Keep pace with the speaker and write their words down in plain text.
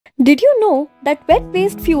Did you know that wet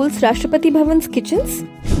waste fuels Rashtrapati Bhavan's kitchens?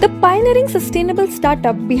 The pioneering sustainable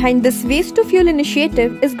startup behind this waste-to-fuel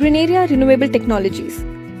initiative is Greeneria Renewable Technologies.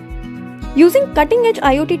 Using cutting-edge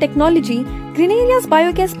IoT technology, Greeneria's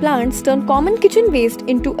biogas plants turn common kitchen waste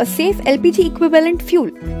into a safe LPG-equivalent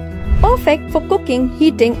fuel, perfect for cooking,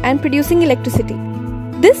 heating, and producing electricity.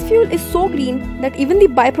 This fuel is so green that even the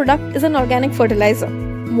byproduct is an organic fertilizer.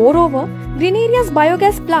 Moreover, Greeneria's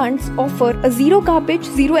biogas plants offer a zero garbage,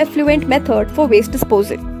 zero effluent method for waste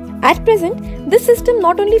disposal. At present, this system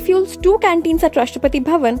not only fuels 2 canteens at Rashtrapati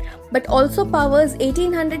Bhavan but also powers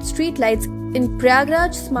 1800 streetlights in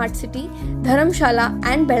Prayagraj Smart City, Dharamshala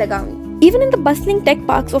and Belagavi. Even in the bustling tech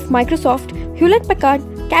parks of Microsoft, Hewlett-Packard,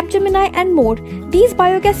 Capgemini and more, these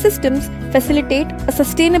biogas systems facilitate a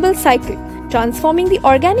sustainable cycle, transforming the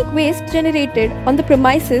organic waste generated on the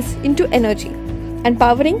premises into energy and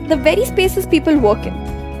powering the very spaces people work in.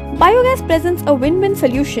 Biogas presents a win-win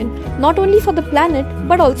solution not only for the planet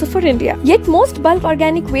but also for India. Yet most bulk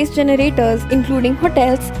organic waste generators, including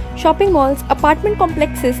hotels, shopping malls, apartment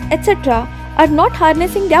complexes, etc., are not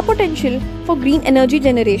harnessing their potential for green energy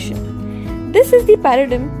generation. This is the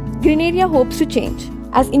paradigm Greeneria hopes to change,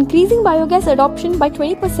 as increasing biogas adoption by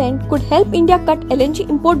 20% could help India cut LNG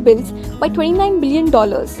import bills by $29 billion.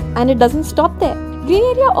 And it doesn't stop there.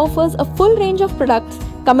 Greeneria offers a full range of products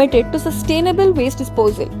committed to sustainable waste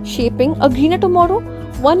disposal, shaping a greener tomorrow,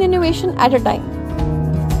 one innovation at a time.